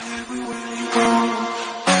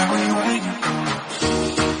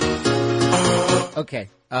Okay,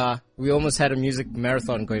 we almost had a music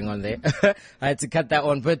marathon going on there. I had to cut that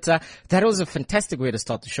one, but that was a fantastic way to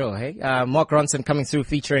start the show, hey? Mark Ronson coming through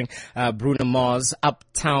featuring Bruno Mars,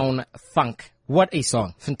 Uptown Funk. What a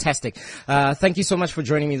song. Fantastic. Thank you so much for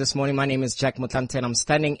joining me this morning. My name is Jack Motlanthe, and I'm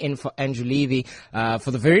standing in for Andrew Levy for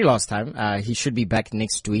the very last time. He should be back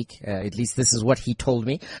next week. At least this is what he told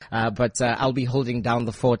me. But I'll be holding down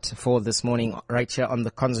the fort for this morning right here on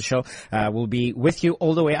the Konzo Show. We'll be with you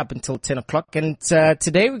all the way up until 10 o'clock. And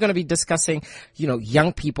today we're going to be discussing,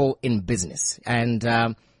 young people in business.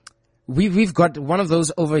 And We've got one of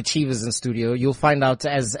those overachievers in studio. You'll find out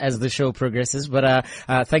as the show progresses. But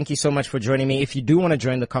thank you so much for joining me. If you do want to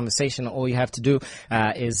join the conversation, all you have to do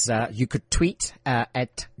is you could tweet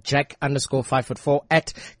at Jack_5'4"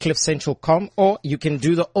 at CliffCentral.com, or you can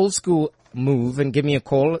do the old school move and give me a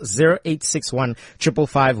call 0861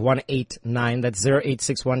 555 189. That's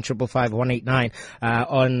 0861 555 189.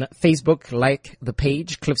 On Facebook, like the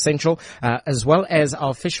page Cliff Central, as well as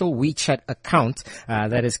our official WeChat account,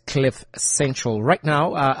 that is Cliff Central. Right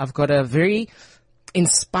now, I've got a very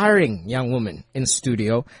inspiring young woman in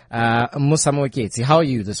studio, Musa Moeketsi. How are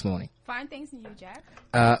you this morning? Fine, thanks, and you, Jack?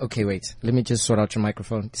 Okay, wait. Let me just sort out your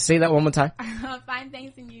microphone. Say that one more time. Fine,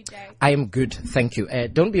 thanks, and you, Jack? I am good, thank you.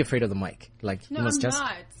 Don't be afraid of the mic. No, you must I'm just.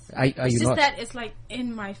 not. Are it's you just not? that it's like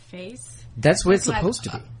in my face. That's where it's like, supposed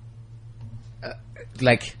to be.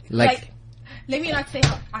 Like, let me not say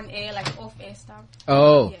on air, like off air stuff.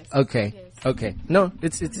 Oh, Yes, okay. yes. Okay. No,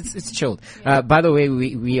 it's chilled. Yeah. By the way,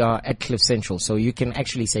 we are at Cliff Central, so you can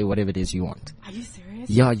actually say whatever it is you want. Are you serious?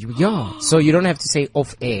 Yeah. So you don't have to say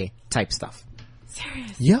off air type stuff.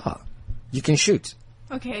 Serious? Yeah. You can shoot.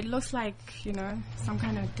 Okay, it looks like, some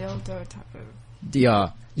kind of dildo type of...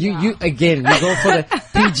 Yeah. You again, we go for the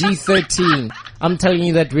PG-13. I'm telling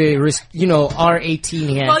you that we're, R18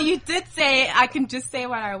 here. Well, you did say I can just say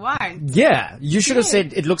what I want. Yeah. You should have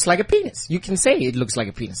said it looks like a penis. You can say it looks like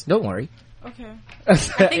a penis. Don't worry. Okay.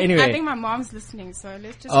 Anyway. I think my mom's listening, so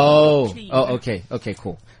let's just... Okay. Okay,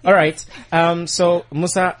 cool. All right. So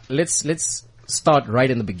Musa, let's start right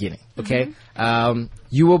in the beginning. Okay. Mm-hmm.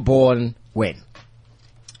 You were born when?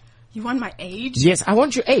 You want my age? Yes, I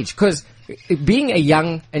want your age, because being a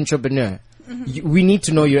young entrepreneur, we need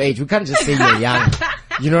to know your age. We can't just say you're young.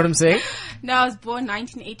 You know what I'm saying? No, I was born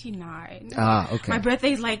 1989. Okay. My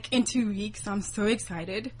birthday is like in 2 weeks. So I'm so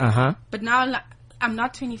excited. But now I'm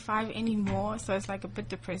not 25 anymore, so it's like a bit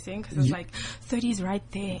depressing because it's like 30 is right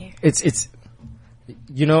there. It's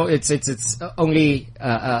only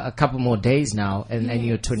a couple more days now, and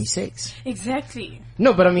you're 26. Exactly.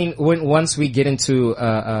 No, but I mean, once we get into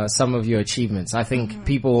some of your achievements, I think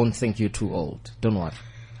people won't think you're too old. Don't worry.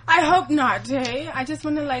 I hope not, hey? I just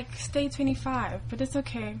want to stay 25, but it's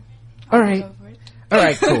okay. All right. Over it. All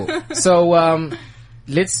right, cool. So,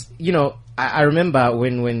 let's, I remember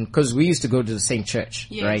when, cause we used to go to the same church,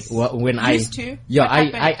 yes. right? When used to? Yeah,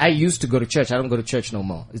 I used to go to church. I don't go to church no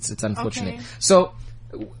more. It's unfortunate. Okay. So,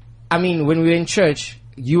 I mean, when we were in church,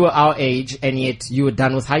 you were our age and yet you were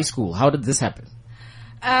done with high school. How did this happen?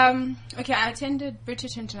 Okay, I attended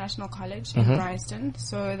British International College in Bryanston,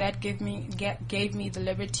 so that gave me the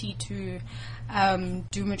liberty to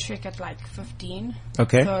do matric at 15.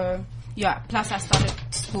 Okay. So yeah, plus I started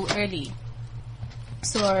school early.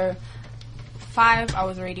 So 5, I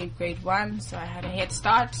was already in grade 1, so I had a head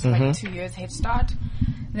start, 2 years head start.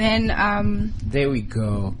 Then there we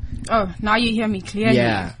go. Oh, now you hear me clearly.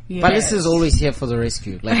 Yeah. Yes. Palis is always here for the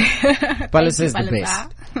rescue. Palis is the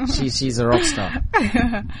best. She's a rock star.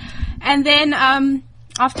 And then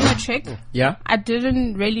after matric, yeah, I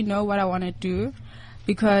didn't really know what I want to do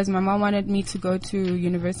because my mom wanted me to go to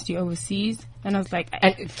university overseas, and I was like,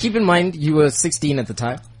 and keep in mind you were 16 at the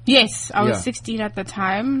time. Yes, I was 16 at the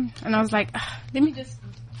time, and I was like, let me just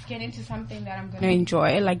get into something that I'm going to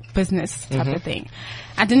enjoy, like business type of thing.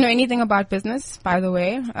 I didn't know anything about business, by the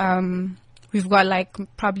way. We've got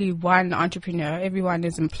probably one entrepreneur. Everyone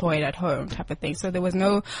is employed at home type of thing. So there was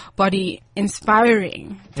nobody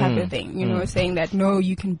inspiring type of thing, saying that, no,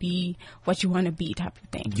 you can be what you want to be type of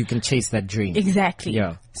thing. You can chase that dream. Exactly.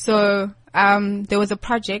 Yeah. So there was a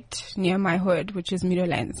project near my hood, which is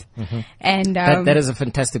Meadowlands. And that is a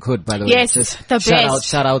fantastic hood, by the way. Yes, just the best.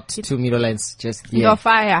 Shout out to Meadowlands. Just You're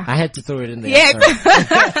fire. I had to throw it in there.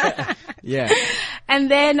 Yes. Yeah.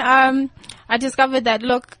 And then I discovered that,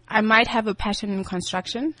 look, I might have a passion in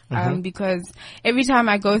construction because every time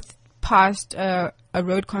I go past a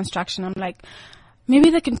road construction, I'm like, maybe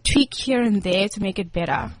they can tweak here and there to make it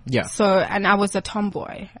better. Yeah. So, and I was a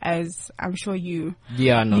tomboy, as I'm sure you.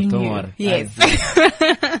 Yeah, no, you don't knew. worry. Yes.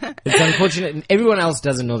 It's unfortunate. Everyone else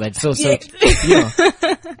doesn't know that. So, Yes. you know.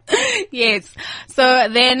 Yes. So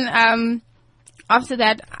then, after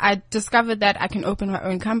that, I discovered that I can open my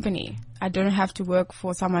own company. I don't have to work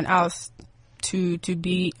for someone else to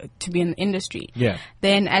be in the industry. Yeah.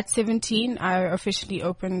 Then at 17, I officially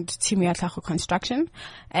opened Timia Tlago Construction,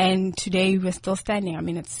 and today we're still standing. I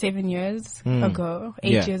mean, it's 7 years ago,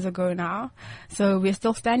 8 Yeah. years ago now. So we're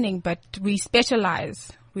still standing, but we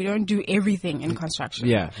specialize. We don't do everything in construction.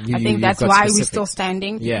 Yeah. I think you've that's got why we're specifics. still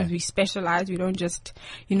standing, because Yeah. we specialize. We don't just,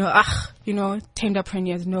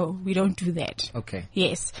 tenderpreneurs. No, we don't do that. Okay.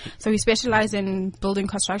 Yes. So we specialize in building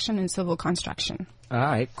construction and civil construction. All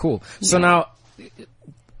right, cool. So now,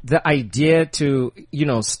 the idea to,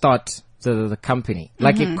 start the company,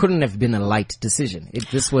 like Mm-hmm. it couldn't have been a light decision.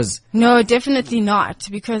 This was, No, definitely not.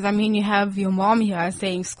 Because, I mean, you have your mom here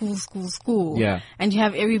saying school, school, school. Yeah. And you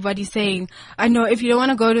have everybody saying, I know, if you don't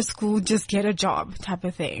want to go to school, just get a job type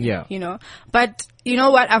of thing. Yeah. But you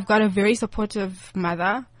know what? I've got a very supportive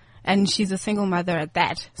mother, and she's a single mother at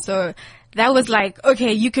that. So that was like,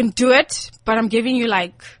 okay, you can do it, but I'm giving you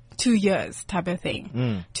like 2 years type of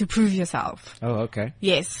thing to prove yourself. oh, okay.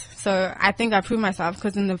 Yes. So I think I proved myself,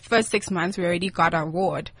 because in the first 6 months we already got our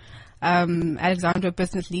award, Alexandra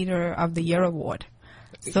Business Leader of the Year award.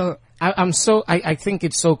 So I think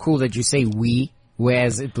it's so cool that you say we,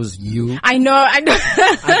 whereas it was you. I know.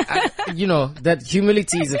 That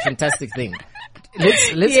humility is a fantastic thing.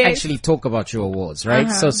 Let's Yes. actually talk about your awards,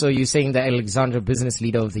 right? So you're saying the Alexandra Business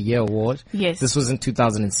Leader of the Year award. Yes. This was in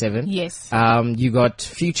 2007. Yes. You got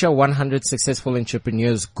Future 100 Successful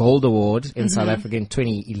Entrepreneurs Gold Award in South Africa in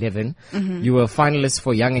 2011. You were a finalist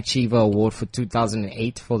for Young Achiever Award for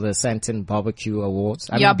 2008 for the Santon Barbecue Awards.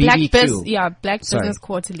 Black BBQ. Black Sorry. Business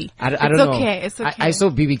Quarterly. I don't It's know. okay. It's okay. I saw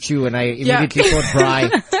BBQ and I immediately thought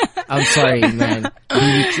Bri. I'm sorry, man.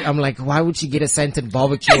 BBQ, I'm like, why would she get a Santon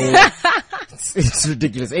Barbecue Award? It's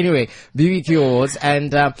ridiculous. Anyway, BBQ Awards,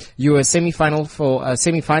 and you were a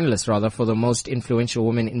semi-finalist rather for the most influential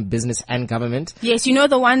woman in business and government. Yes, you know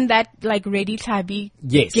the one that like Reddy Tlhabi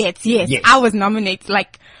Yes. gets. Yes. Yes. I was nominated.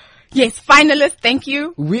 Yes, finalist. Thank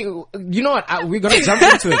you. You know what? We're gonna jump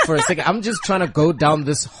into it for a second. I'm just trying to go down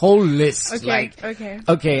this whole list. Okay.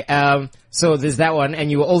 Okay. So there's that one, and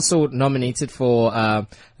you were also nominated for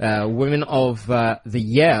Women of the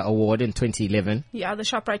Year award in 2011. Yeah, the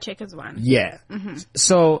ShopRite Checkers one. Yeah.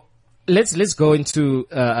 So let's go into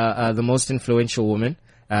the most influential woman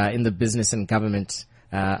in the business and government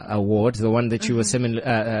award, the one that you were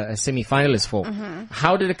semi-finalist for.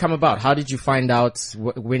 How did it come about? How did you find out?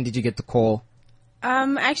 When did you get the call?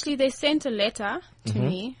 Actually, they sent a letter to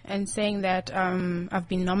me and saying that I've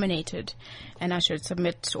been nominated and I should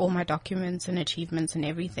submit all my documents and achievements and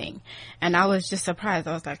everything. And I was just surprised.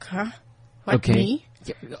 I was like, huh? What, Okay. me?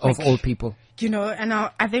 Yeah, of all people. And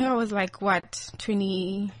I think I was like,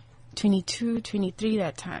 22, 23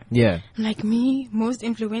 that time. Yeah. I'm like, me, most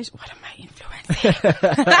influential. What am I influencing?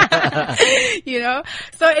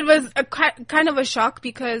 So it was kind of a shock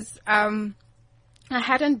because I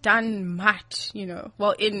hadn't done much,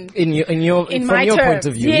 well, from your point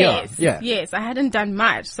of view. Yes. Yes, I hadn't done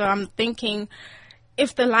much. So I'm thinking,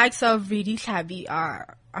 if the likes of Reddy Tlhabi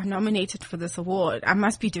are nominated for this award, I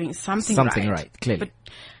must be doing something right, clearly. But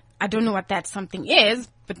I don't know what that something is,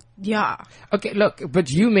 but yeah. Okay, look, but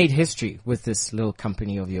you made history with this little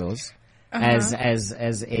company of yours as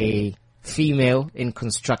a female in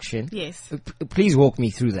construction. Yes. Please walk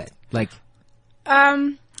me through that.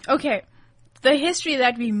 Okay. The history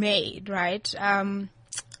that we made, right? I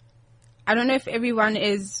don't know if everyone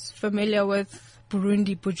is familiar with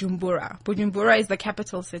Burundi, Bujumbura. Bujumbura is the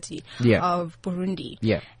capital city of Burundi.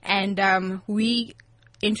 Yeah. And we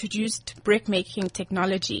introduced brick making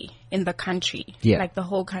technology in the country, like the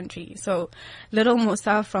whole country. So Little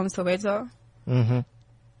Musa from Soweto.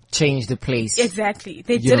 Change the place. Exactly.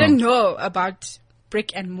 They didn't know about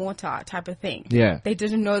brick and mortar type of thing. Yeah. They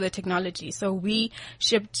didn't know the technology. So we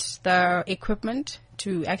shipped the equipment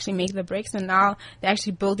to actually make the bricks, and now they're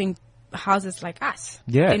actually building houses like us.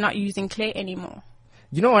 Yeah. They're not using clay anymore.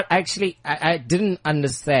 You know what? Actually, I didn't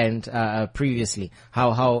understand previously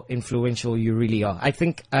how influential you really are. I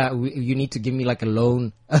think you need to give me like a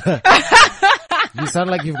loan. You sound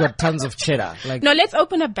like you've got tons of cheddar. No, let's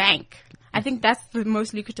open a bank. I think that's the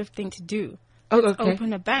most lucrative thing to do. Oh, okay.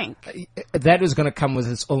 Open a bank. That is going to come with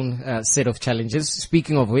its own set of challenges.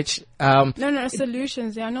 Speaking of which, No,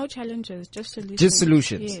 solutions. There are no challenges, just solutions. Just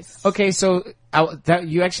solutions. Yes. Okay, so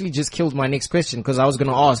you actually just killed my next question, because I was going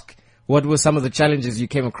to ask, what were some of the challenges you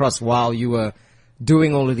came across while you were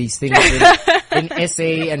doing all of these things in SA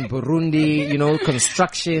and Burundi, you know,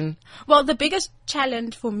 construction? Well, the biggest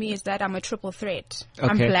challenge for me is that I'm a triple threat.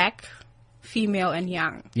 I'm Okay. black, female, and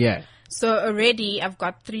young. Yeah. So already I've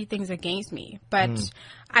got 3 things against me. But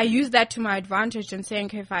I use that to my advantage and saying,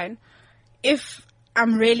 okay, fine. If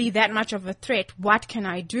I'm really that much of a threat, what can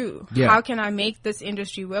I do? Yeah. How can I make this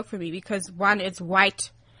industry work for me? Because one, it's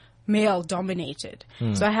white, male dominated.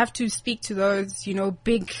 So I have to speak to those, you know,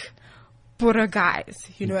 big Buddha guys,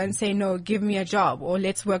 you know, and say, no, give me a job or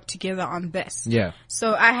let's work together on this. Yeah.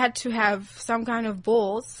 So I had to have some kind of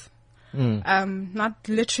balls, not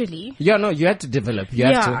literally. Yeah, no, you had to develop. You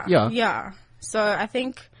had to, yeah. Yeah. So I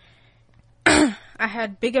think I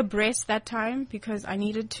had bigger breasts that time because I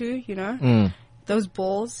needed to, you know, those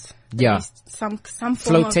balls. at Yeah. least some form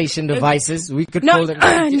Flotation of, devices, we could No, call them.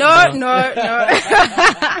 no.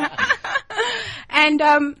 And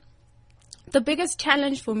the biggest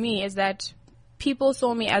challenge for me is that people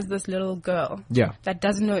saw me as this little girl Yeah. that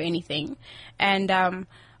doesn't know anything. And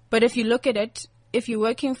but if you look at it, if you're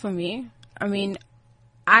working for me, I mean,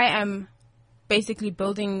 I am basically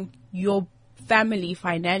building your family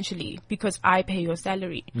financially because I pay your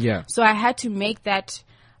salary. Yeah. So I had to make that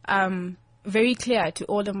very clear to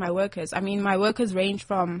all of my workers. I mean, my workers range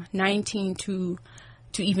from 19 to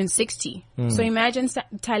even 60. So imagine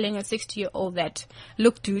telling a 60-year-old that,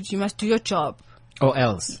 look, dude, you must do your job Or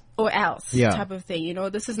else. or else Yeah. type of thing. You know,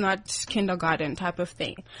 this is not kindergarten type of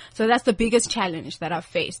thing. So that's the biggest challenge that I've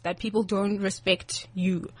faced, that people don't respect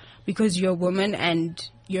you because you're a woman and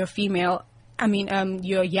you're female. I mean,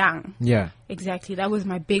 you're young. Yeah. Exactly. That was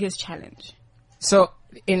my biggest challenge. So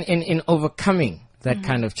in overcoming that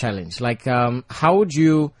kind of challenge, like, how would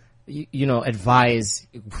you know, advise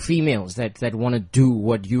females that want to do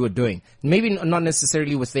what you are doing? Maybe not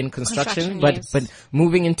necessarily within construction, Construction, but yes.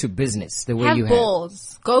 moving into business the way Have you have.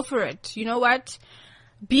 balls. Go for it. You know what?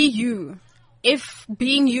 Be you. If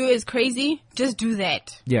being you is crazy, just do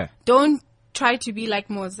that. Yeah. Don't try to be like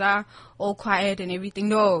Moza, all quiet and everything.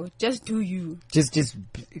 No, just do you. Just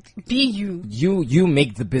Be you. you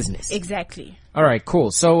make the business. Exactly. All right,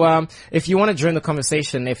 cool. So, if you want to join the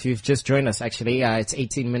conversation, if you've just joined us, actually, it's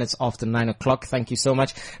 18 minutes after 9 o'clock. Thank you so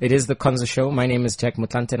much. It is the Konza Show. My name is Jack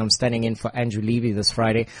Mutlante, and I'm standing in for Andrew Levy this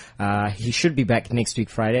Friday. He should be back next week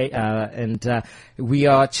Friday. And we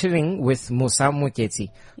are chilling with Musa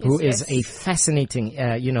Moketi, who is yes. a fascinating,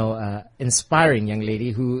 inspiring young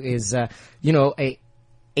lady who is,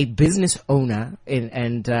 a business owner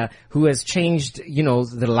and who has changed, you know,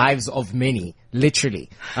 the lives of many, literally.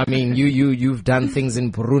 I mean, you've done things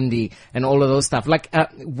in Burundi and all of those stuff. Like,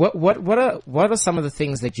 what are some of the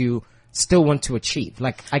things that you still want to achieve?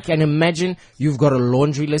 Like, I can imagine you've got a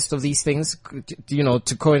laundry list of these things, you know,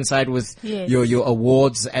 to coincide with Yes. your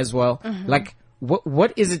awards as well. Like,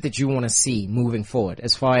 what is it that you want to see moving forward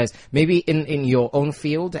as far as maybe in your own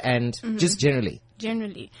field and just generally?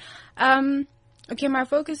 Generally. Okay, my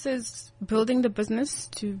focus is building the business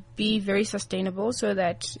to be very sustainable so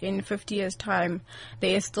that in 50 years' time,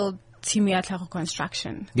 there is still Timiatlago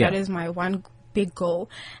construction. Yeah. That is my one big goal.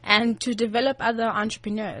 And to develop other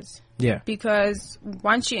entrepreneurs. Yeah. Because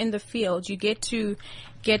once you're in the field, you get to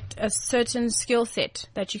get a certain skill set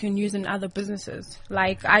that you can use in other businesses.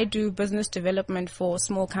 Like I do business development for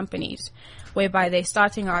small companies whereby they're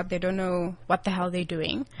starting out, they don't know what the hell they're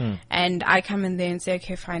doing. And I come in there and say,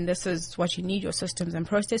 okay, fine, this is what you need, your systems and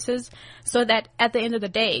processes, so that at the end of the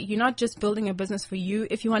day, you're not just building a business for you.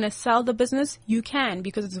 If you want to sell the business, you can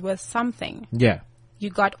because it's worth something. Yeah. You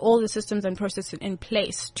got all the systems and processes in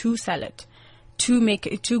place to sell it, to make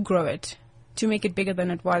it, to grow it, to make it bigger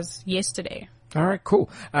than it was yesterday. All right, cool.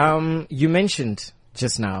 You mentioned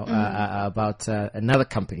just now about another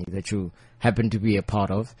company that you happen to be a part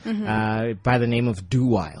of by the name of Do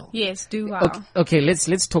While. Yes, do well. Okay,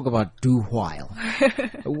 let's talk about Do While.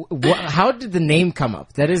 How did the name come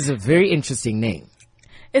up? That is a very interesting name.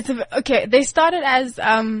 Okay, they started as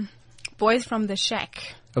boys from the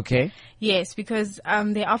shack. Okay. Yes, because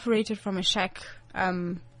they operated from a shack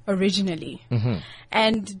originally.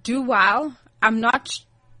 And Do While, I'm not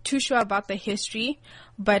too sure about the history,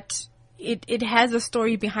 but it has a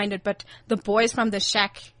story behind it. But the boys from the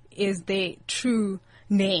shack is their true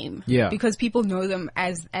name. Yeah. Because people know them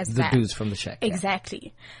as The that. dudes from the shack. yeah.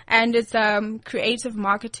 Exactly. And it's creative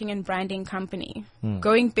marketing and branding company.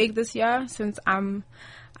 Going big this year since I'm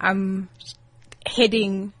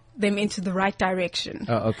heading them into the right direction.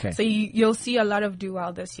 Oh, okay. So you'll see a lot of Do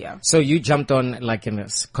Well this year. So you jumped on like in a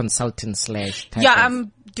consultant slash type Yeah, of-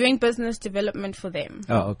 I'm doing business development for them.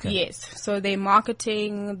 Oh, okay. Yes. So their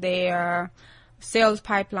marketing, their sales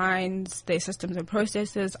pipelines, their systems and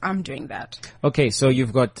processes. I'm doing that. Okay, so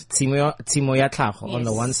you've got Tsimo ya Tlhago on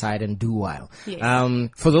the Yes. one side and Do While. Yes.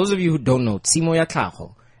 For those of you who don't know, Tsimo ya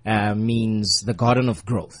Tlhago means the garden of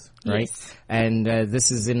growth, right? Yes. And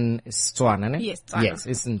this is in Setswana, ne? Yes, Tswana. Yes,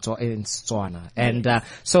 it's in Setswana. And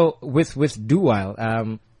so with Do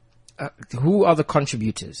While, who are the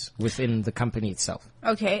contributors within the company itself?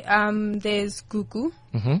 Okay, there's Gugu,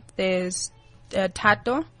 there's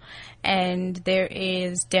Tato, and there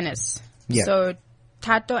is Dennis. Yeah. So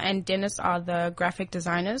Tato and Dennis are the graphic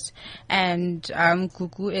designers, and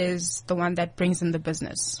Gugu is the one that brings in the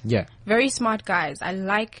business. Yeah. Very smart guys. I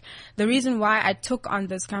like the reason why I took on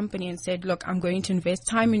this company and said, look, I'm going to invest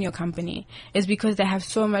time in your company is because they have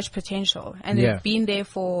so much potential, and Yeah. they've been there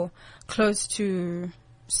for close to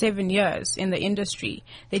 7 years in the industry.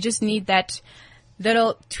 They just need that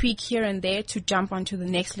little tweak here and there to jump onto the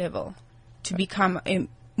next level, to become a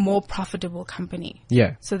more profitable company.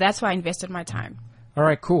 Yeah. So that's why I invested my time. All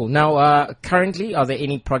right, cool. Now, currently, are there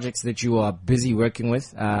any projects that you are busy working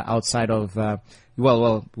with outside of,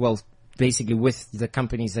 basically with the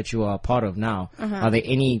companies that you are a part of now? Are there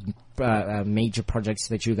any major projects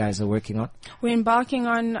that you guys are working on? We're embarking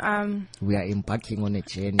on, We are embarking on a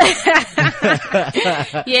journey.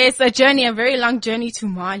 yes, a journey, a very long journey to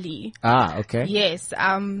Mali. Okay. Yes,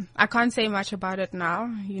 I can't say much about it now,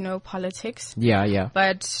 politics. Yeah.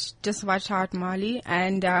 But just watch out, Mali.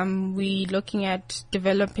 And we're looking at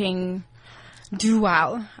developing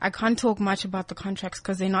Dual. I can't talk much about the contracts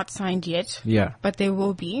because they're not signed yet. Yeah. But they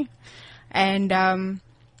will be. And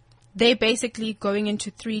they're basically going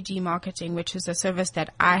into 3D marketing, which is a service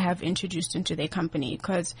that I have introduced into their company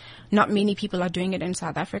because not many people are doing it in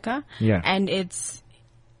South Africa. Yeah. And it's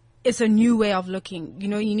a new way of looking. You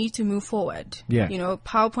need to move forward. Yeah.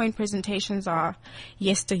 PowerPoint presentations are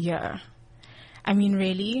yesteryear. I mean,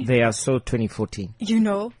 really? They are so 2014.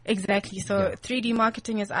 Exactly. So 3D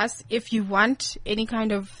marketing is us. If you want any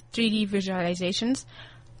kind of 3D visualizations,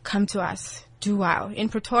 come to us. Do Wow. In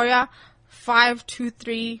Pretoria,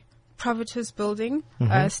 523 Provitus Building,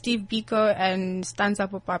 Steve Biko and Stanza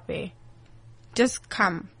Popape. Just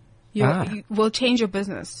come. You will change your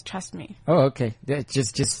business. Trust me. Oh, okay. Yeah,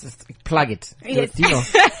 just plug it.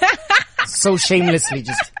 Yes. So shamelessly,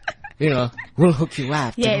 just, we'll hook you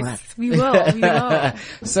up. Yes, we will.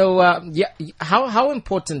 So, how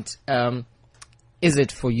important, is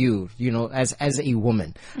it for you, as a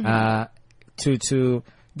woman, to,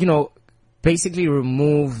 basically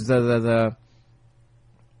remove the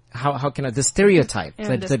stereotype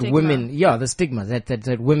that stigma. women, the stigma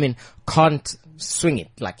that women can't swing it,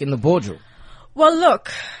 like in the boardroom. Well,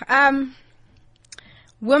 look,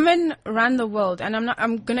 women run the world, and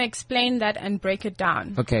I'm gonna explain that and break it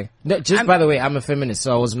down. Okay. No, by the way, I'm a feminist,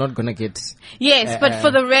 so I was not gonna get... Yes, but for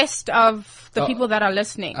the rest of the people that are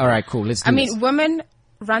listening. All right, cool. Let's do this. Women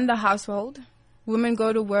run the household. Women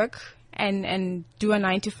go to work and do a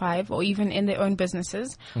 9 to 5 or even in their own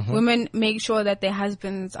businesses. Women make sure that their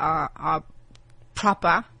husbands are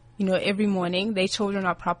proper, every morning. Their children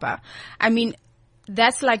are proper.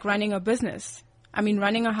 That's like running a business.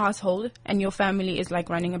 Running a household and your family is like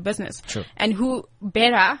running a business. True. And who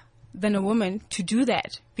better than a woman to do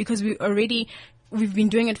that? Because we've been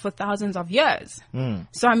doing it for thousands of years.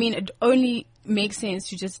 So, it only makes sense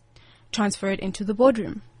to just transfer it into the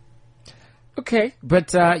boardroom. Okay,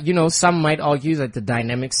 but some might argue that the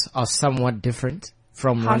dynamics are somewhat different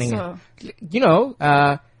from How running. so?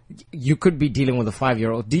 You could be dealing with a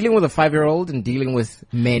 5-year-old, and dealing with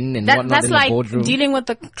men and whatnot That's in like the boardroom. dealing with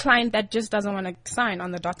the client that just doesn't want to sign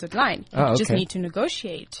on the dotted line. You just okay. need to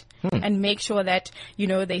negotiate and make sure that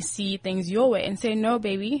they see things your way and say, no,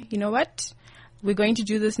 baby, you know what? We're going to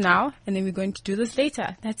do this now, and then we're going to do this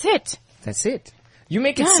later. That's it. That's it. You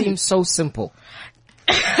make it seem so simple.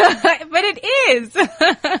 But it is.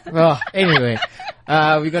 Anyway,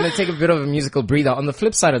 we're going to take a bit of a musical breather. On the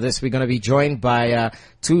flip side of this, we're going to be joined by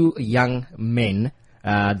two young men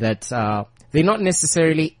that they're not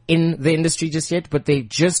necessarily in the industry just yet, but they're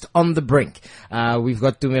just on the brink. We've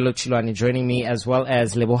got Tumelo Chilwane joining me, as well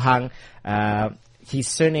as Lebohang. His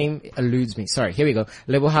surname eludes me. Sorry, here we go.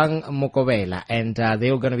 Lebohang Mokobela. And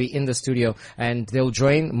they're going to be in the studio, and they'll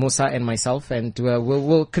join Musa and myself, and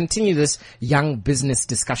we'll continue this young business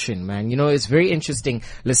discussion, man. It's very interesting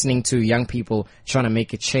listening to young people trying to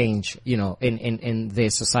make a change, in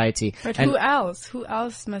their society. But who else? Who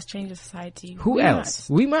else must change the society? Who else?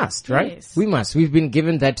 We must, right? Yes. We must. We've been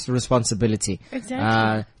given that responsibility.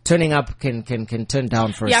 Exactly. Turning up can turn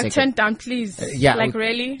down for a second. Turn down, please. Like,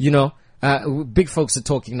 really? Big folks are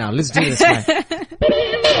talking now. Let's do this, man.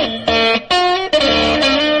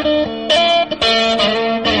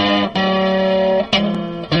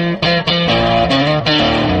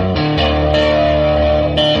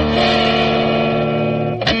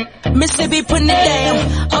 really putting it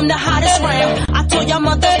down. I'm the hottest round. I told y'all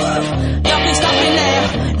y'all can stop it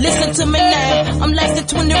now. Listen to me now. I'm lasting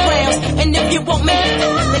 20 rounds. And if you want me, then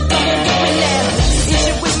come and get me now. Is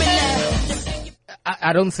you with me now?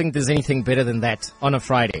 I don't think there's anything better than that on a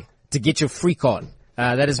Friday to get your freak on.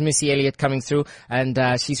 That is Missy Elliott coming through, and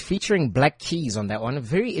she's featuring Black Keys on that one. A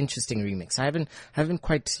very interesting remix. I haven't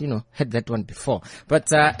quite, heard that one before.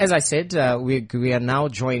 But as I said, we are now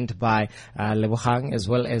joined by Lebohang as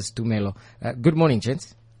well as Tumelo. Good morning,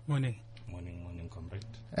 gents. Morning,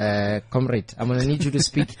 comrade. Comrade, I'm gonna need you to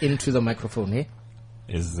speak into the microphone, eh?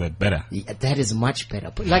 Is that better? Yeah, that is much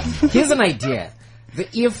better. But here's an idea. The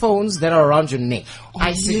earphones that are around your neck.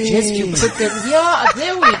 I suggest you put them. Yeah,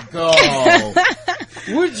 there we go.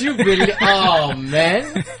 Would you believe? Oh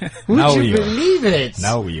man, would you believe it?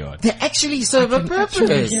 Now we are. They actually serve a purpose. I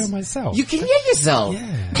can hear myself. You can hear yourself.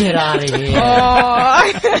 Yeah. Get out of here.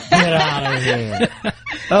 Get out of here.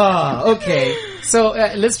 Oh, okay. So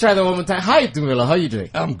let's try that one more time. Hi, Tumelo. How are you doing?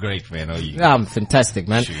 I'm great, man. How are you? I'm fantastic,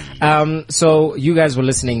 man. So you guys were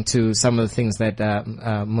listening to some of the things that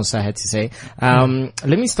Musa had to say.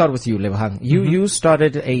 Let me start with you, Lebohang. You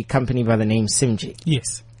started a company by the name Simgy.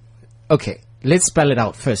 Yes. Okay. Let's spell it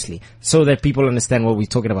out firstly so that people understand what we're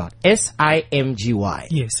talking about. SIMGY.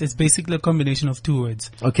 Yes, it's basically a combination of two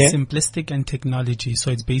words. Okay. Simplistic and technology.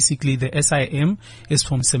 So it's basically the SIM is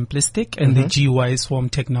from simplistic and the GY is from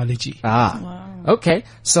technology. Wow. Okay.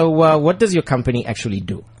 So what does your company actually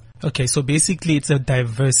do? Okay, so basically it's a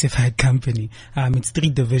diversified company. It's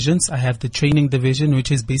 3 divisions. I have the training division,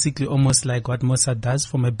 which is basically almost like what Musa does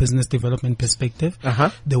from a business development perspective.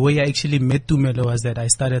 The way I actually met Tumelo was that I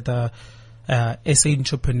started a SA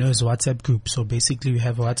Entrepreneurs WhatsApp group. So basically we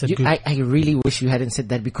have a WhatsApp group. I really wish you hadn't said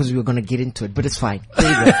that because we were going to get into it, but it's fine. There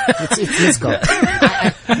you go. Let's go.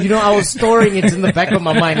 I was storing it in the back of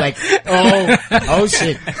my mind like, oh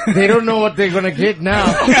shit. They don't know what they're going to get now.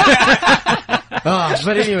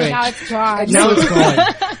 But anyway. Now it's gone.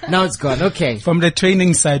 Now it's gone. Okay. From the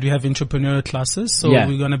training side, we have entrepreneurial classes. So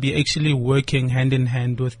we're going to be actually working hand in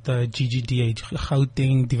hand with the GGDA,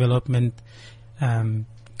 Gauteng Development,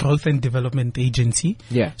 Growth and Development Agency.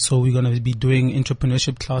 Yeah. So we're going to be doing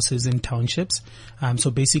entrepreneurship classes in townships. So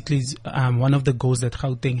basically, one of the goals that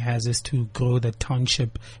Gauteng has is to grow the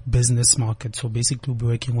township business market. So basically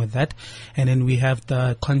we're working with that. And then we have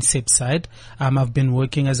the concept side. I've been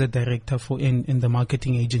working as a director in the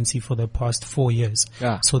marketing agency for the past 4 years.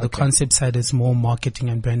 So the concept side is more marketing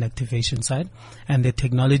and brand activation side. And the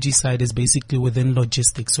technology side is basically within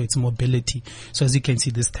logistics. So it's mobility. So as you can see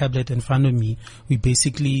this tablet in front of me, we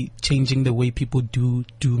basically changing the way people do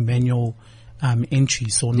manual entry.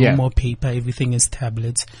 So no more paper, everything is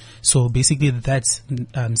tablets. So basically that's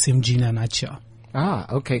Simgy in a nutshell.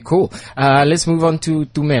 Okay, cool. Let's move on to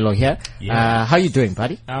Tumelo here. How you doing,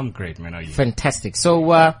 buddy? I'm great, man. How are you? Fantastic.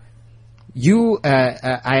 So you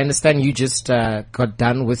I understand you just got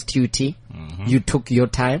done with TUT. You took your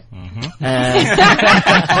time.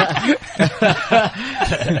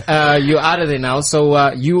 You're out of there now.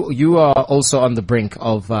 So you are also on the brink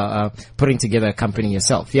of putting together a company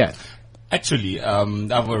yourself. Yeah. Actually, I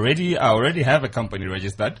already have a company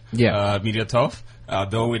registered. Media 12.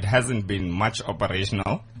 Though it hasn't been much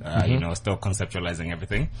operational. Still conceptualizing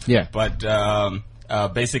everything. Yeah. But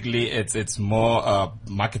basically it's more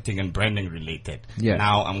marketing and branding related.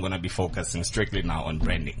 Now I'm going to be focusing strictly now on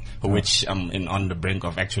branding, which I'm on the brink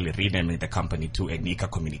of actually renaming the company to Egnika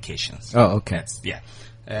Communications. Oh, okay.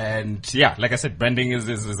 And like I said, branding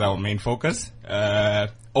is our main focus.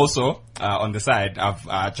 Also, on the side,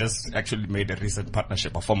 I've just actually made a recent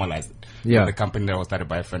partnership or formalized it. With a company that was started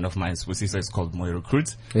by a friend of mine, Swissisa. It's called Moy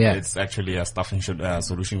Recruits. It's actually a staffing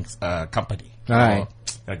solutions company for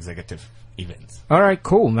executive events. All right,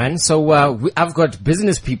 cool, man. So I've got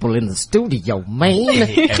business people in the studio, man.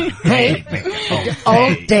 Hey,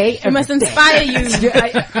 all day. We must inspire you.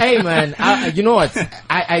 Hey, man. You know what?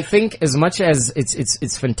 I think as much as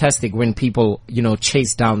it's fantastic when people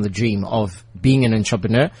chase down the dream of being an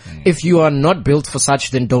entrepreneur. If you are not built for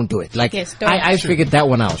such, then don't do it. I figured that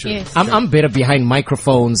one out. Yes. I'm better behind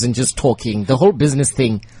microphones and just talking. The whole business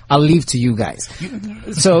thing, I'll leave to you guys.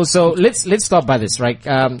 So let's start by this, right?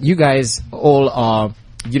 You guys all are,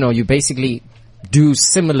 you basically do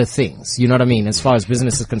similar things. You know what I mean? As far as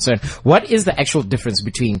business is concerned, what is the actual difference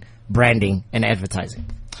between branding and advertising?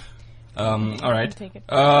 All right.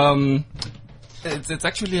 It's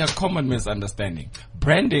actually a common misunderstanding.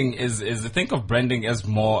 Branding is think of branding as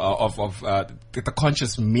more of the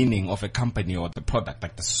conscious meaning of a company or the product,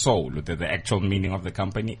 like the soul, the actual meaning of the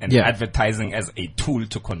company, and advertising as a tool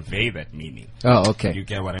to convey that meaning. Oh, okay. You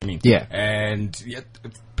get what I mean? Yeah. And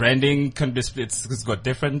branding can be split. It's got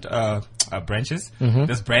different branches.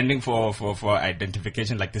 There's branding for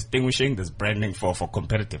identification, like distinguishing. There's branding for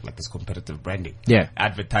competitive, like this competitive branding. Yeah.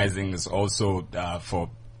 Advertising is also for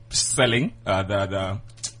selling the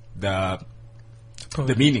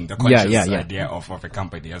meaning, the conscious idea of a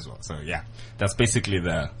company as well. So yeah, that's basically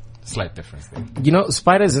the slight difference there. You know,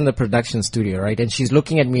 Spider's in the production studio, right? And she's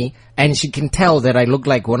looking at me, and she can tell that I look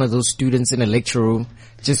like one of those students in a lecture room,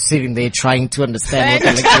 just sitting there trying to understand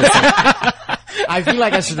what the lecturer is saying. I feel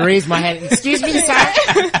like I should raise my hand. Excuse me, sir.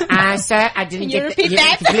 Sir, I didn't Can you get repeat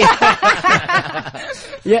that?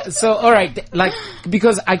 Yeah, so alright, like,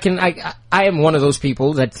 because I am one of those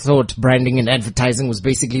people that thought branding and advertising was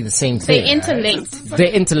basically the same thing. They're interlinked. They're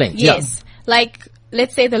interlinked, Yes. Like,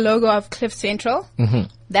 let's say the logo of Cliff Central.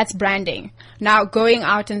 That's branding. Now, going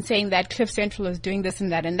out and saying that Cliff Central is doing this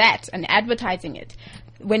and that and that, and advertising it,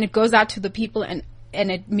 when it goes out to the people and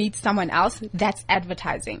it meets someone else, that's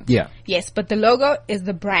advertising. Yeah. Yes, but the logo is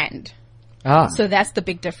the brand. So that's the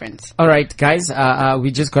big difference. All right, guys, we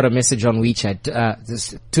just got a message on WeChat,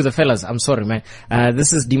 to the fellas. I'm sorry, man.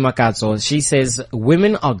 This is Dimakatso. She says,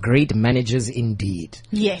 women are great managers indeed.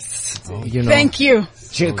 Yes. You know. Thank you.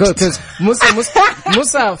 Because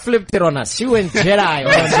Musa flipped it on us. She went Jedi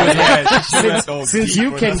on us. Since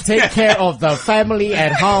you can take care of the family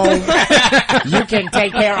at home, you can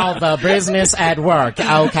take care of the business at work.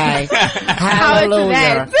 Okay.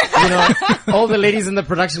 Hallelujah. You know, all the ladies in the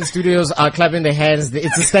production studios are clapping their hands.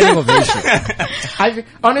 It's a standing ovation.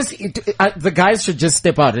 Honestly, the guys should just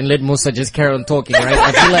step out and let Musa just carry on talking, right?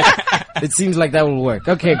 I feel like it seems like that will work.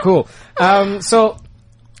 Okay, cool. So,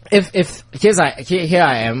 If here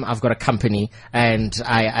I am, I've got a company and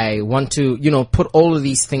I want to, you know, put all of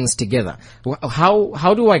these things together.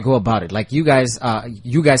 How do I go about it? Like you guys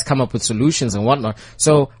come up with solutions and whatnot.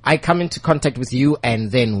 So I come into contact with you,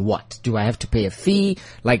 and then what? Do I have to pay a fee?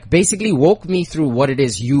 Like, basically walk me through what it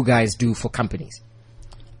is you guys do for companies.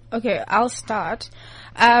 Okay, I'll start.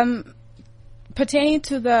 Pertaining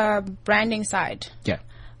to the branding side. Yeah.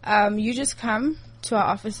 You just come to our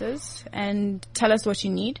offices and tell us what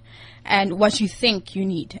you need and what you think you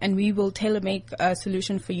need, and we will tailor make a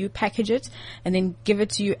solution for you, package it, and then give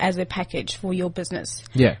it to you as a package for your business.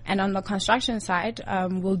 Yeah. And on the construction side,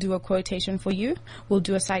 we'll do a quotation for you. We'll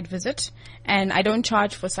do a site visit, and I don't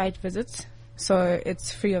charge for site visits, so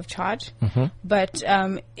it's free of charge. But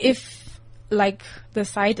if like the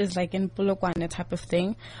site is like in Polokwane type of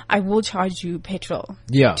thing, I will charge you petrol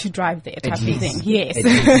to drive there type of thing. Yes.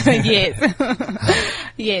 Yes.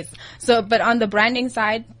 Yes. So, but on the branding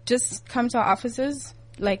side, just come to our offices,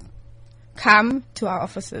 like come to our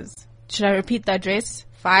offices. Should I repeat the address?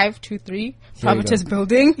 523 Providence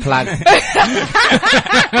Building. Plug.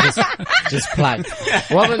 just plug.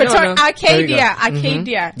 Well, no. Arcadia.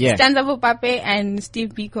 Yeah. Stanza Vupape and Steve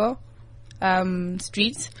Biko,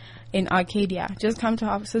 streets in Arcadia. Just come to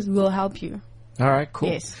our offices. We'll help you. All right, cool.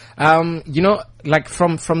 Yes. You know, like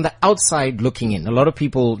from the outside looking in, a lot of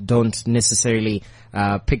people don't necessarily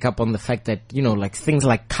pick up on the fact that, you know, like things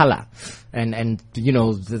like color and you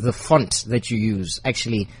know, the font that you use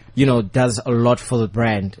actually, you know, does a lot for the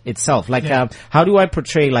brand itself. Like, how do I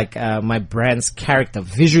portray like my brand's character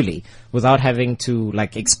visually without having to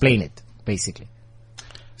like explain it, basically?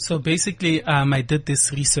 So basically, I did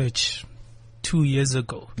this research 2 years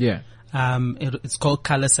ago. Yeah. It's called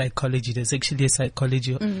color psychology. There's actually a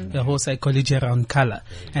psychology, a whole psychology around color.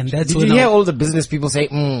 And that's Did you hear all the business people say,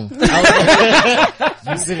 I'm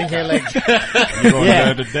sitting here like, You're gonna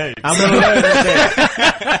learn today. I'm gonna learn today.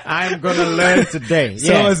 I'm gonna learn today.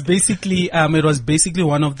 So it was basically,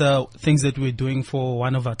 one of the things that we're doing for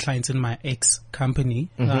one of our clients in my ex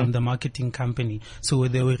company, the marketing company. So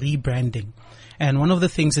they were rebranding. And one of the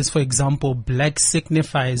things is, for example, black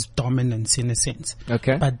signifies dominance in a sense.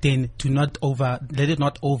 Okay. But then let it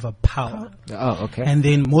not overpower. Oh, okay. And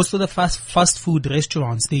then most of the fast food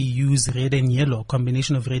restaurants, they use red and yellow,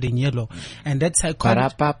 combination of red and yellow. And that's how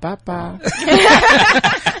But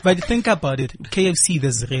think about it. KFC,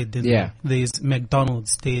 there's red. There's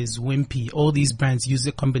McDonald's, there's Wimpy. All these brands use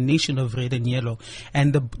a combination of red and yellow.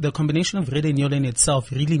 And the combination of red and yellow in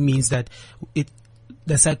itself really means that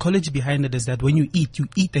the psychology behind it is that when you eat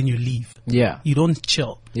and you leave. Yeah. You don't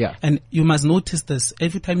chill. Yeah. And you must notice this.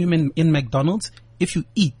 Every time you're in McDonald's, if you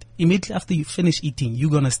eat, immediately after you finish eating,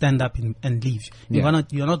 you're gonna stand up and leave. You're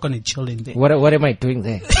not gonna chill in there. What am I doing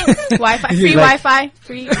there? Wi-Fi, free Wi-Fi,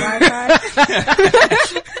 free Wi-Fi.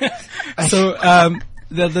 So,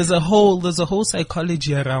 there's a whole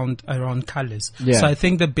psychology around colors. Yeah. So I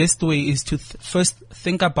think the best way is to first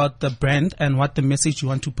think about the brand and what the message you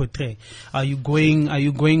want to portray. Are you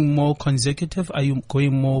going more consecutive? Are you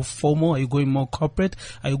going more formal? Are you going more corporate?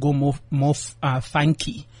 Are you going more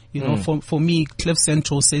funky? You know, for me, Cliff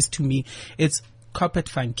Central says to me, it's corporate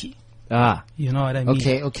funky. Ah. You know what I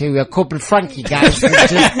mean? Okay, we are corporate funky, guys.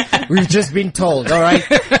 We've just been told, alright?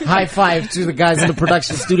 High five to the guys in the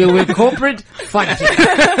production studio. We're corporate funky.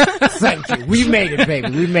 Thank you. We made it, baby.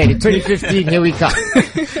 We made it. 2015, here we come.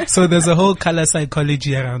 So there's a whole color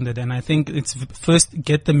psychology around it, and I think it's first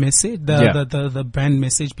get the message, the brand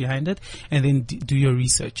message behind it, and then do your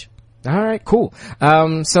research. All right, cool.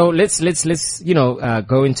 So let's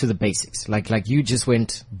go into the basics. Like you just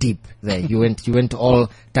went deep there. You went all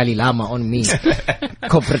Dalai Lama on me.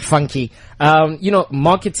 Corporate funky.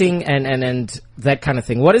 Marketing and that kind of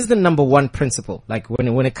thing. What is the number one principle? Like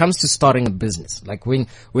when it comes to starting a business, like when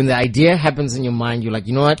the idea happens in your mind, you're like,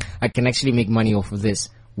 you know what? I can actually make money off of this.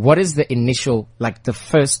 What is the initial, like the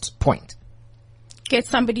first point? Get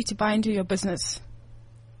somebody to buy into your business.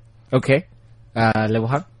 Okay.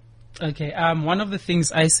 Lebohang? Okay, one of the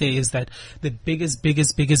things I say is that the biggest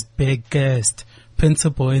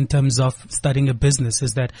principle in terms of starting a business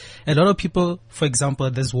is that a lot of people, for example,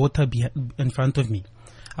 there's water in front of me.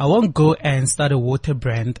 I won't go and start a water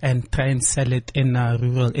brand and try and sell it in a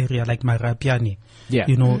rural area like Marapiani. Yeah.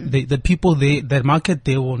 You know, the people the market,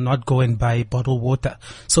 they will not go and buy bottled water.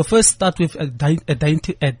 So first start with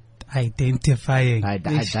identifying. Identify.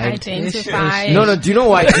 No, do you know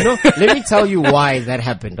why? Let me tell you why that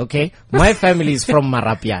happened, okay? My family is from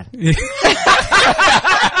Marapian.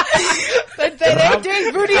 But they're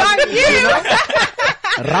doing booty on you.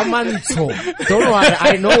 Ramanto. Don't worry,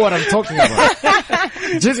 I know what I'm talking about.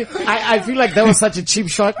 I feel like that was such a cheap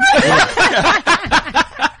shot.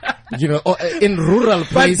 In rural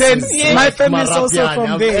places. But then my like family is also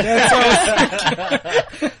from there. That's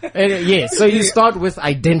yeah, so you start with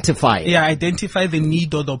identify. Yeah, identify the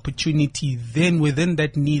need or the opportunity. Then within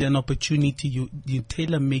that need and opportunity, you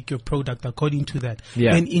tailor make your product according to that.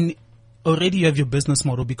 Yeah. And already you have your business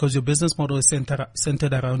model because your business model is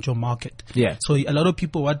centered around your market. Yeah. So a lot of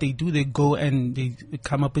people, what they do, they go and they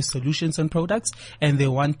come up with solutions and products, and they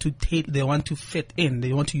want to fit in.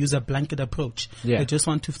 They want to use a blanket approach. Yeah. They just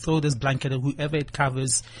want to throw this blanket at whoever it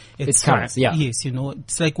covers. It covers, yeah. Yes,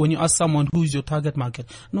 it's like when you ask someone who's your target market.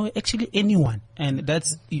 No, actually anyone. And that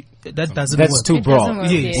doesn't work. That's too broad.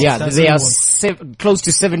 Yes. Yeah, there are close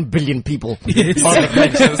to 7 billion people. Yes. On the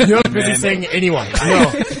planet. You're not busy saying anyone.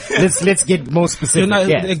 No. Let's get more specific.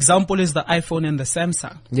 The example is the iPhone and the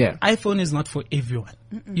Samsung. Yeah. iPhone is not for everyone.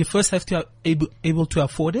 You first have to able to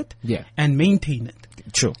afford it. Yeah. And maintain it.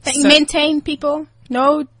 True. Maintain, people.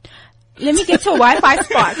 No. Let me get to a Wi-Fi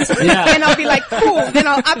spot. Yeah. Then I'll be like, cool. Then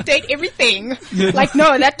I'll update everything. Like,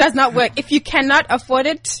 no, that does not work. If you cannot afford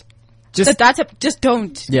it, the data, just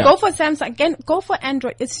don't. Yeah. Go for Samsung. Again, go for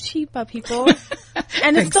Android. It's cheaper, people.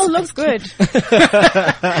 And it still looks good.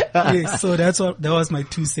 Yes, so that was my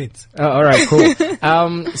 2 cents. All right, cool.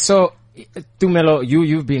 So, Tumelo,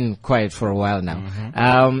 you've been quiet for a while now.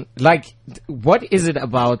 Mm-hmm. What is it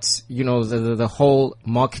about, the whole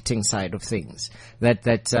marketing side of things that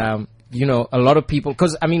a lot of people,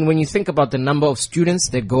 cause when you think about the number of students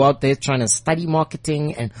that go out there trying to study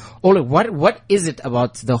marketing and all of what is it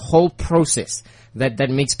about the whole process that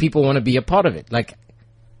makes people want to be a part of it? Like,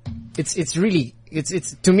 it's really,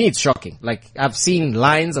 to me, it's shocking. Like, I've seen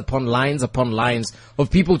lines upon lines upon lines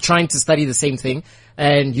of people trying to study the same thing.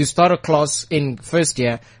 And you start a class in first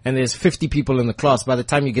year and there's 50 people in the class. By the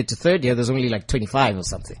time you get to third year, there's only like 25 or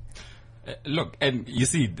something. Look, and you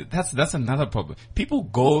see, that's another problem. People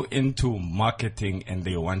go into marketing and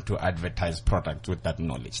they want to advertise products with that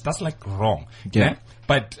knowledge. That's like wrong. Yeah.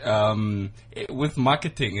 But with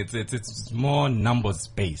marketing, it's more numbers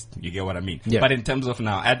based. You get what I mean? Yeah. But in terms of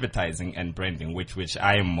now advertising and branding, which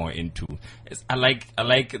I am more into, I like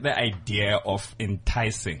the idea of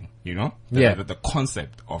enticing. The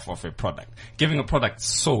concept of a product, giving a product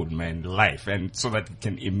soul, man, life, and so that it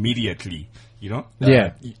can immediately,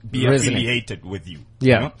 be affiliated with you.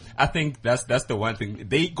 Yeah. I think that's the one thing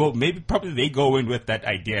they go in with that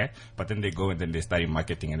idea, but then they go and then they study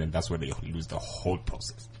marketing, and then that's where they lose the whole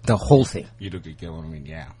process. The whole thing. You get what I mean?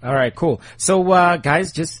 Yeah. All right, cool. So,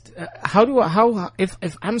 guys, just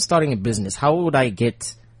if I'm starting a business, how would I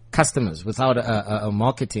get customers without a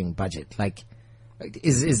marketing budget? Like,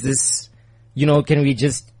 is this can we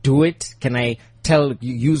just do it? Can I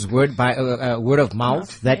use word of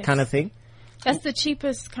mouth, that Yes. kind of thing? That's the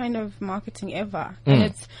cheapest kind of marketing ever. And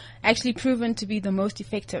it's actually proven to be the most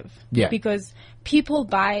effective. Yeah. Because people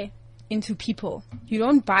buy into people. You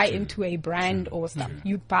don't buy into a brand or stuff.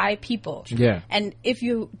 You buy people. Yeah. And if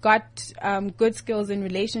you got good skills in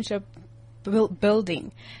relationship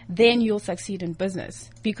building, then you'll succeed in business.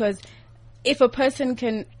 Because if a person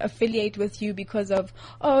can affiliate with you because of,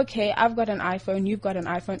 oh, okay, I've got an iPhone, you've got an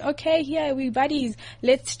iPhone. Okay, here we buddies,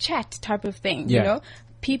 let's chat type of thing, Yeah.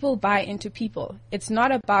 People buy into people. It's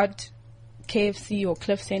not about KFC or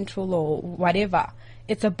Cliff Central or whatever.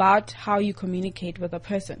 It's about how you communicate with a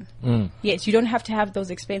person. Yes, you don't have to have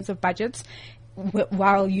those expensive budgets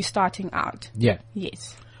while you're starting out. Yeah.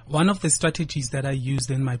 Yes. One of the strategies that I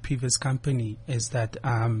used in my previous company is that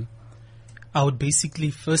I would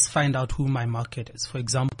basically first find out who my market is. For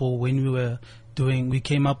example, when we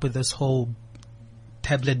came up with this whole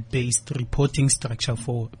tablet-based reporting structure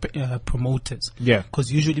for promoters. Yeah.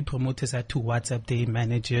 Because usually promoters had to WhatsApp their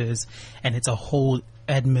managers, and it's a whole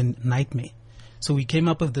admin nightmare. So we came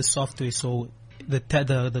up with this software so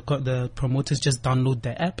the promoters just download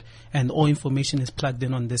the app and all information is plugged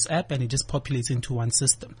in on this app and it just populates into one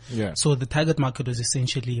system. Yeah. So the target market was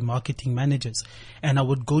essentially marketing managers. And I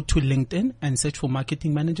would go to LinkedIn and search for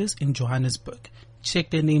marketing managers in Johannesburg. Check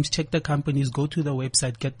their names, check the companies, go to the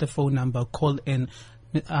website, get the phone number, call in,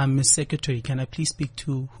 Miss Secretary, can I please speak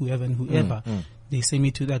to whoever and whoever? They send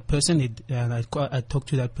me to that person. I talk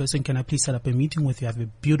to that person. Can I please set up a meeting with you? I have a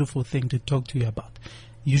beautiful thing to talk to you about.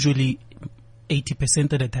 Usually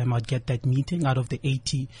 80% of the time I'd get that meeting. Out of the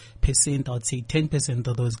 80%, I'd say 10%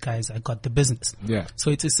 of those guys, I got the business. Yeah.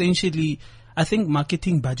 So it's essentially, I think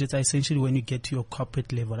marketing budgets are essentially when you get to your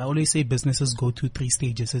corporate level. I always say businesses go through 3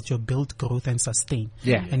 stages. It's your build, growth, and sustain.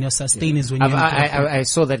 Yeah. And your sustain is when you... I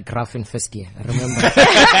saw that graph in first year. I remember.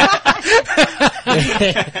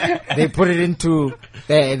 They put it into,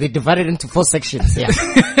 they divided it into 4 sections. Yeah.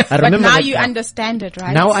 I But remember now that you graph. understand it,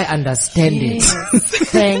 right? Now I understand it.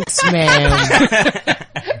 Thanks, ma'am.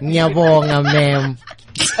 Nyabonga, ma'am.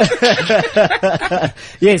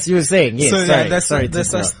 Yes, you were saying. Yes, So sorry. that's sorry the to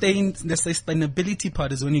interrupt. the sustainability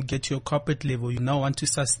part is when you get to your corporate level. You now want to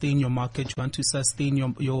sustain your market. You want to sustain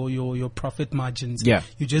your profit margins. Yeah.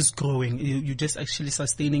 You're just growing. You're just actually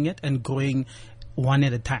sustaining it and growing one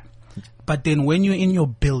at a time. But then when you're in your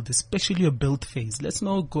build, especially your build phase, let's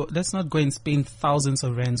not go and spend thousands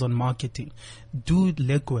of rands on marketing. Do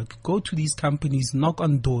legwork. Go to these companies, knock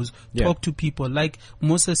on doors, Yeah. talk to people. Like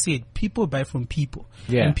Musa said, people buy from people.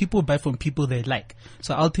 Yeah. And people buy from people they like.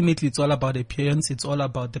 So ultimately it's all about appearance. It's all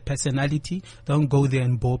about the personality. Don't go there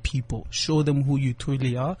and bore people. Show them who you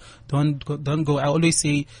truly are. Don't go. I always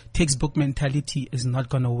say textbook mentality is not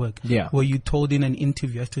going to work. Yeah. Where you told in an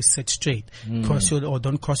interview you have to sit straight,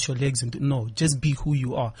 don't cross your legs. No, just be who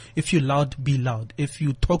you are. If you're loud, be loud. If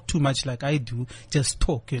you talk too much like I do, just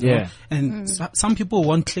talk, Yeah. And some people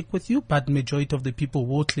won't click with you, but majority of the people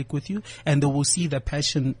will click with you and they will see the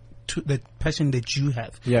passion that you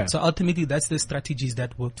have. Yeah. So ultimately that's the strategies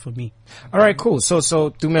that worked for me. All right, cool. So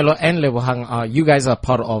Tumelo and Lebohang, you guys are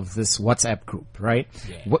part of this WhatsApp group, right?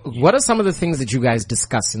 Yeah. What are some of the things that you guys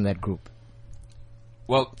discuss in that group?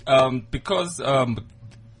 Well, because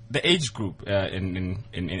the age group in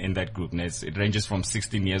that group, it ranges from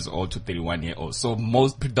 16 years old to 31 years old. So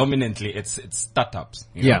most predominantly it's startups.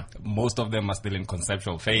 you know. Yeah. Most of them are still in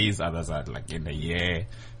conceptual phase. Others are like in a year.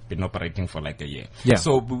 Been operating for like a year. Yeah.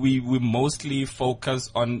 So we mostly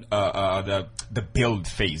focus on the build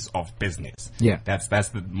phase of business. Yeah. That's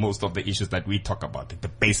most of the issues that we talk about, the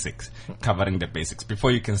basics, covering the basics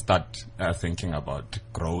before you can start thinking about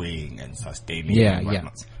growing and sustaining and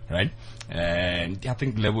whatnot. Right? And I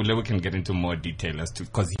think Lewu can get into more detail as to,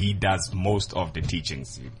 because he does most of the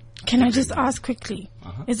teachings. Can I just ask quickly?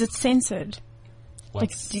 Is it censored? Like,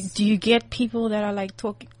 do you get people that are like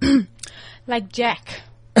talking, like Jack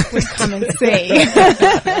would come and say,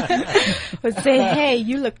 hey,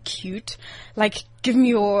 you look cute. Like, give me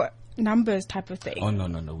your numbers type of thing. Oh,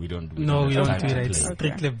 no, we don't do We don't do that. that. It's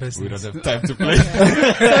strictly We business. don't have time to play. So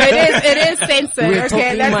it is censored. We're Okay,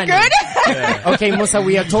 talking that's money. good. Okay, Musa,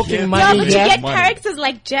 we are talking No, money but you here. get characters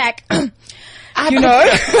like Jack. You know?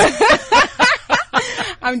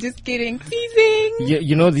 I'm just kidding. Teasing.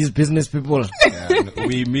 You know these business people. Yeah,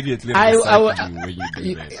 we immediately I recycle you when you do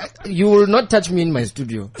You, that. you will not touch me in my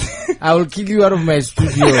studio. I will kick you out of my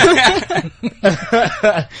studio.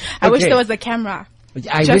 I wish there was a camera.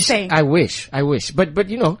 Just saying. I wish. But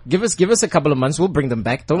give us a couple of months. We'll bring them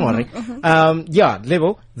back. Don't worry.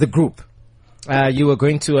 Lebo, the group. You were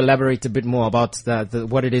going to elaborate a bit more about the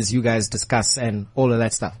what it is you guys discuss and all of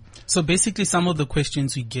that stuff. So basically, some of the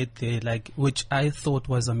questions we get there, like, which I thought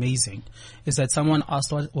was amazing, is that someone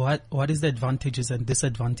asked what is the advantages and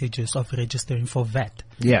disadvantages of registering for VAT?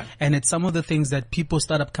 Yeah. And it's some of the things that people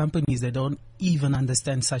start up companies, they don't even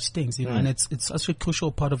understand such things, you know, and it's such a crucial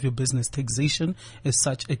part of your business. Taxation is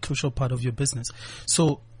such a crucial part of your business.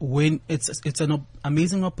 So when it's an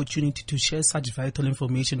amazing opportunity to share such vital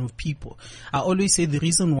information with people. I always say the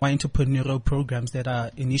reason why entrepreneurial programs that are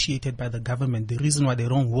initiated by the government, the reason why they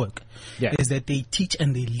don't work is that they teach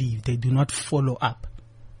and they leave. They do not follow up.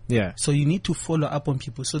 Yeah. So you need to follow up on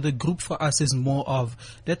people. So the group for us is more of,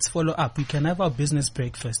 let's follow up. We can have our business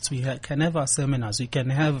breakfasts. We can have our seminars. We can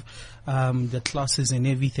have the classes and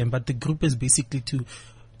everything. But the group is basically to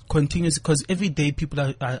continuous, because every day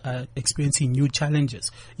people are experiencing new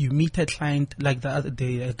challenges. You meet a client, like the other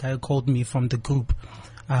day, a guy called me from the group.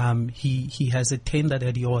 He has a tender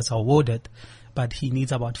that he was awarded, but he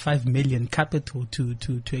needs about 5 million capital to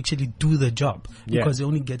actually do the job, because he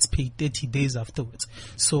only gets paid 30 days afterwards.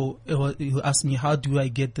 So he asked me, how do I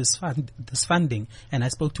get this funding? And I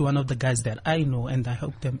spoke to one of the guys that I know, and I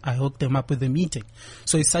hooked them up with a meeting.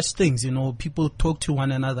 So it's such things, you know, people talk to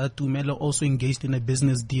one another. Tumelo also engaged in a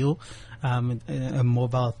business deal, a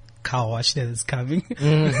mobile car wash that is coming.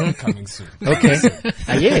 Coming soon. Okay.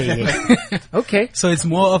 Yeah. Okay. So it's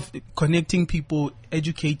more of connecting people,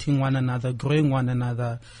 educating one another, growing one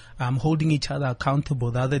another, holding each other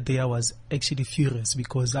accountable. The other day I was actually furious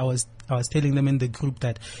because I was telling them in the group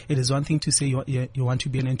that it is one thing to say you want to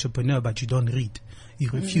be an entrepreneur, but you don't read. You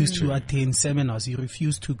refuse to attend seminars. You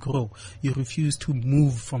refuse to grow. You refuse to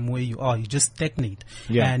move from where you are. You just stagnate.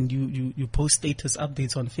 Yeah. And you post status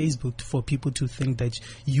updates on Facebook for people to think that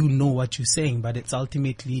you know what you're saying, but it's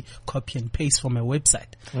ultimately copy and paste from a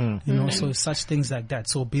website. You know, so such things like that.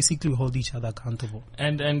 So basically we hold each other accountable.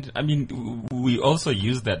 And I mean, we also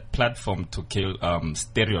use that platform to kill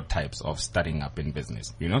stereotypes of starting up in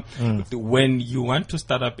business, you know? When you want to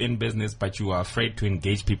start up in business, but you are afraid to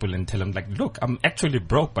engage people and tell them, like, look, I'm actually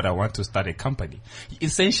broke, but I want to start a company.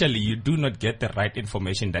 Essentially, you do not get the right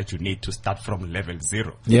information that you need to start from level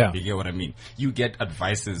 0. Yeah. You get what I mean? You get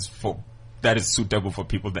advices that is suitable for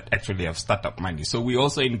people that actually have startup money. So we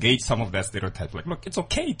also engage some of that stereotype. Like, look, it's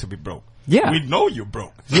okay to be broke. Yeah. We know you're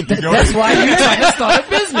broke. That's why you're trying to start a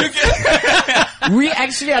business. We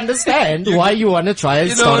actually understand why you want to try and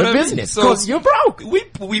start a business. Because you're broke.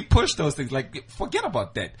 We push those things. Like, forget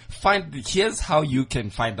about that. Here's how you can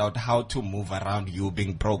find out how to move around you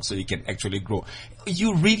being broke so you can actually grow.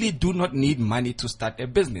 You really do not need money to start a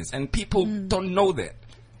business. And people don't know that.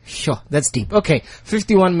 Sure, that's deep. Okay,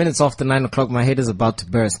 51 minutes after 9 o'clock, my head is about to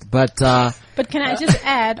burst. But can I just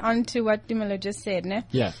add on to what Dumelo just said, ne?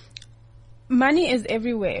 Yeah. Money is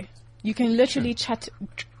everywhere. You can literally touch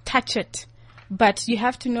it, but you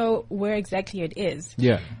have to know where exactly it is.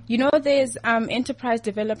 Yeah. You know, there's enterprise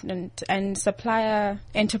development and supplier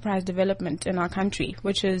enterprise development in our country,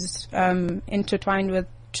 which is intertwined with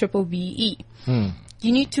BBBE.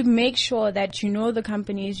 You need to make sure that you know the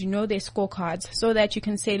companies, you know their scorecards, so that you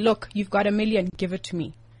can say, look, you've got $1 million, give it to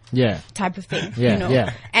me. Yeah. Type of thing. Yeah, you know?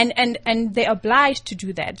 yeah. And they're obliged to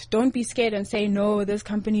do that. Don't be scared and say, no, this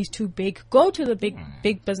company is too big. Go to the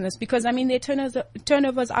big business, because I mean their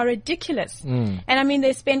turnovers are ridiculous. And I mean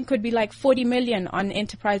their spend could be like 40 million on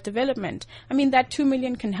enterprise development. I mean that 2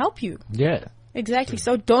 million can help you. Yeah. Exactly.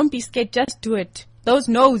 So don't be scared, just do it. Those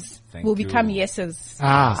no's will become yeses.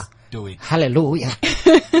 Do it. Hallelujah.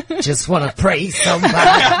 Just want to praise somebody.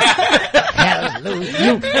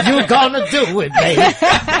 Hallelujah. You gonna do it, baby.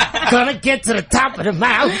 Gonna get to the top of the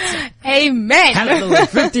mountain. Amen. Hallelujah.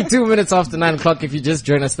 52 minutes after 9 o'clock. If you just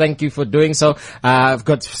joined us, thank you for doing so. I've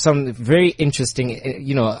got some very interesting,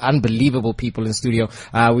 unbelievable people in studio.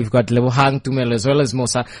 We've got Lebohang, Tumelo, as well as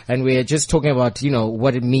Mosa, and we're just talking about,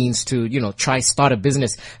 what it means to, try start a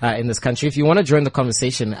business, in this country. If you want to join the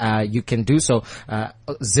conversation, you can do so,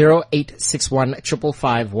 0861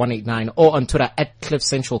 555 189, or on Twitter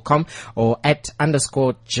 @CliffCentral.com, or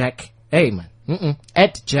 @_Jack. Hey man.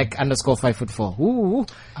 @Jack _5'4". Ooh,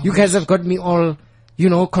 you guys have got me all,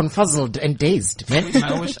 confuzzled and dazed, man.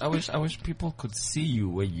 I wish people could see you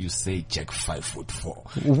when you say Jack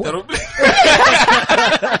 5'4".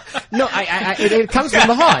 No, it comes from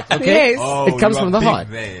the heart, okay? Yes. It comes from the heart.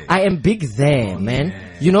 There. I am big there, man.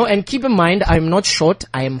 Yeah. And keep in mind, I'm not short,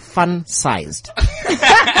 I am fun-sized.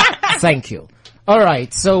 Thank you.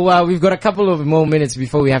 Alright, so we've got a couple of more minutes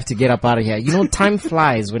before we have to get up out of here. Time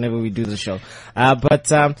flies whenever we do the show.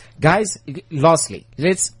 But guys, lastly,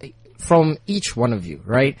 from each one of you,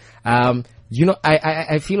 right? I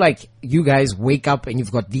feel like you guys wake up and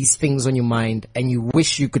you've got these things on your mind and you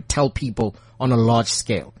wish you could tell people on a large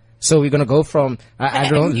scale. So we're gonna go from I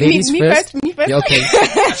don't know, Me- ladies me first. first, me first. Yeah, okay,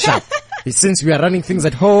 sharp. Since we are running things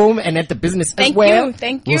at home and at the business as Thank well, you,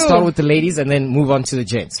 thank we'll you. start with the ladies and then move on to the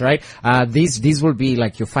gents, right? These will be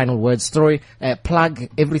like your final words. Story, plug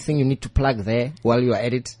everything you need to plug there while you are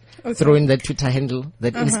at it. Throw in that Twitter handle,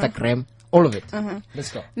 that Instagram, all of it.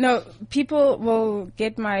 Let's go. No, people will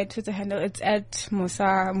get my Twitter handle. It's at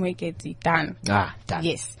Musa Mweketi Dan. Done.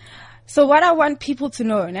 Yes. So what I want people to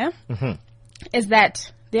know, ne, is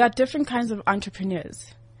that there are different kinds of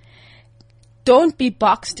entrepreneurs. Don't be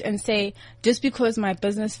boxed and say, just because my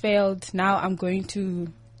business failed, now I'm going to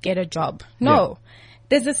get a job. No.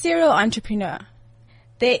 There's a serial entrepreneur.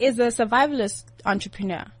 There is a survivalist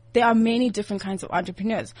entrepreneur. There are many different kinds of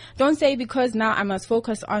entrepreneurs. Don't say because now I must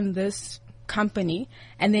focus on this company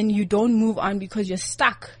and then you don't move on because you're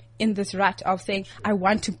stuck in this rut of saying, I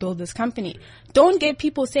want to build this company. Don't get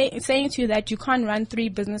people saying to you that you can't run 3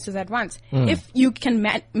 businesses at once. If you can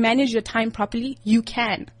manage your time properly, you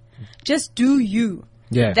can. Just do you.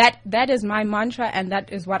 Yeah. That is my mantra and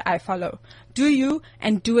that is what I follow. Do you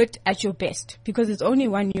and do it at your best because there's only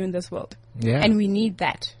one you in this world. Yeah. And we need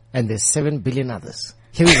that. And there's 7 billion others.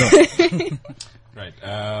 Here we go. Right.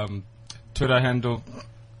 Twitter handle.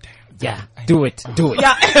 Yeah. Do it. Do it.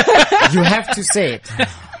 Yeah. You have to say it.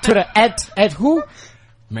 Twitter at who?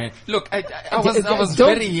 Man, look, I was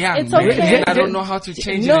Don't- very young. It's man. okay. I don't know how to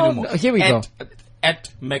change No, it anymore. no, here we go. At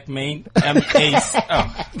McMain, MacMaie.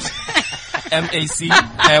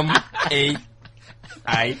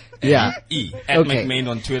 Yeah. At Okay. McMain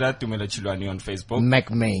on Twitter, Tumela Chilwani on Facebook.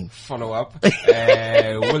 McMain. Follow up.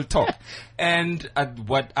 We'll talk. And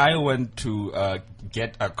what I want to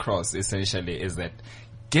get across essentially is that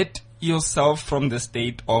get yourself from the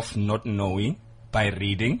state of not knowing by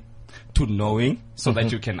reading to knowing so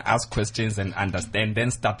that you can ask questions and understand,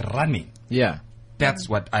 then start running. Yeah. That's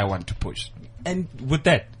what I want to push. And with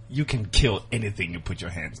that, you can kill anything you put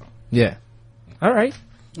your hands on. Yeah. All right.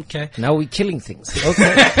 Okay. Now we're killing things.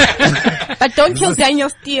 Okay. But don't kill Daniel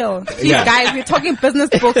Steele. Please, Yeah. guys, we're talking business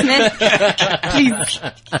books, man. Please.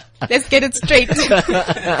 Let's get it straight.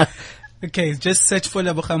 Okay, just search for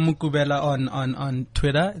Lebogang Mukubela on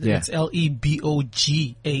Twitter. Yeah. It's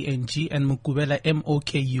LEBOGANG and Mukubela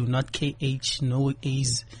MOKU, not KH, no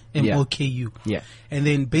A's, MOKU. Yeah. And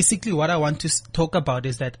then basically what I want to talk about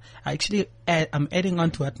is that I'm adding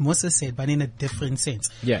on to what Moses said, but in a different sense.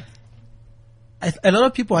 Yeah. A lot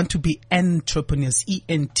of people want to be entrepreneurs,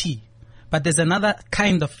 ENT, but there's another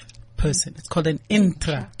kind of person. It's called an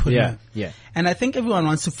intrapreneur. Yeah, yeah. And I think everyone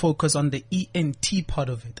wants to focus on the ENT part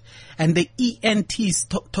of it. And the ENT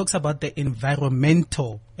talks about the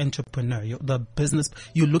environmental entrepreneur, the business.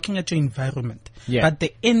 You're looking at your environment. Yeah. But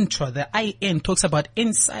the intra, the IN, talks about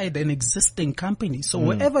inside an existing company. So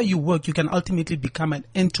wherever you work, you can ultimately become an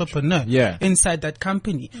entrepreneur inside that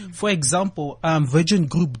company. For example, Virgin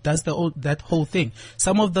Group does that whole thing.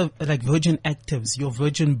 Some of the like Virgin Actives, your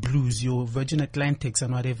Virgin Blues, your Virgin Atlantics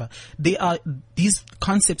and whatever, these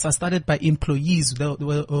concepts are started by employees that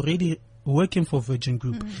were already working for Virgin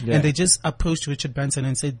Group. And they just approached Richard Branson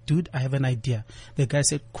and said, dude, I have an idea. The guy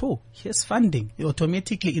said, cool, here's funding. You're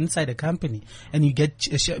automatically inside a company and you get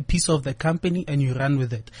a piece of the company and you run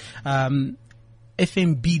with it.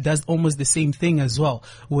 FMB does almost the same thing as well,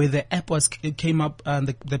 where the app came up,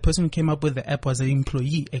 the person who came up with the app was an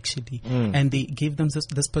employee actually, and they gave them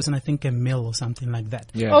this person, I think, a meal or something like that.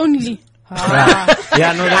 Yeah. Only.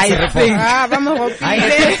 Yeah, no, that's a think.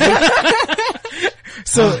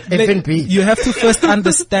 So FNP. you have to first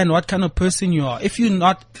understand what kind of person you are. If you're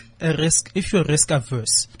not if you're risk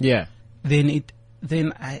averse, then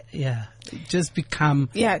just become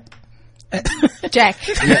Jack.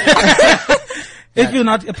 If you're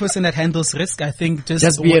not a person that handles risk, I think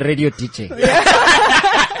just be a radio DJ.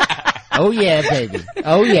 Oh yeah, baby.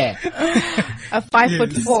 Oh yeah. A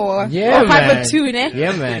 5'4". Yeah, or man. 5'2", ne?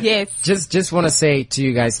 Yeah, man. Yes. Just want to say to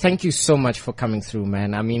you guys, thank you so much for coming through,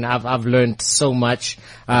 man. I mean, I've learned so much,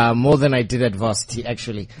 more than I did at varsity,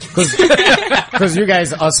 actually. Cause you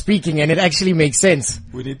guys are speaking and it actually makes sense.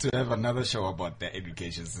 We need to have another show about the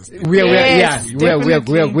education system.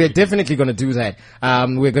 We're definitely going to do that.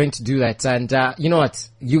 We're going to do that. And, you know what?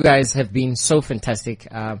 You guys have been so fantastic.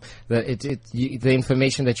 The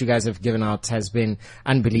information that you guys have given out has been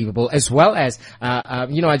unbelievable, as well as,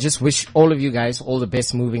 you know, I just wish all of you guys all the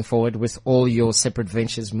best moving forward with all your separate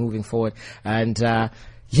ventures moving forward. And,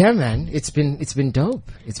 yeah, man, it's been dope.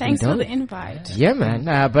 Thanks for the invite. Yeah, man.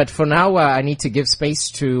 But for now, I need to give space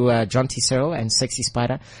to John T. Cyril and Sexy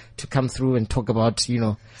Spider to come through and talk about, you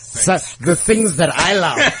know, the things that I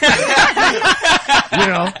love. You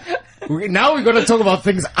know, now we're going to talk about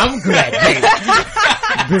things I'm good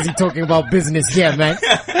at. Busy talking about business here, man.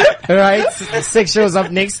 All right. Sex shows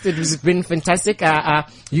up next. It has been fantastic.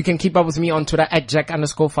 You can keep up with me on Twitter at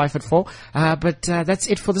Jack_5 at 4. But that's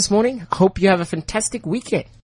it for this morning. Hope you have a fantastic weekend.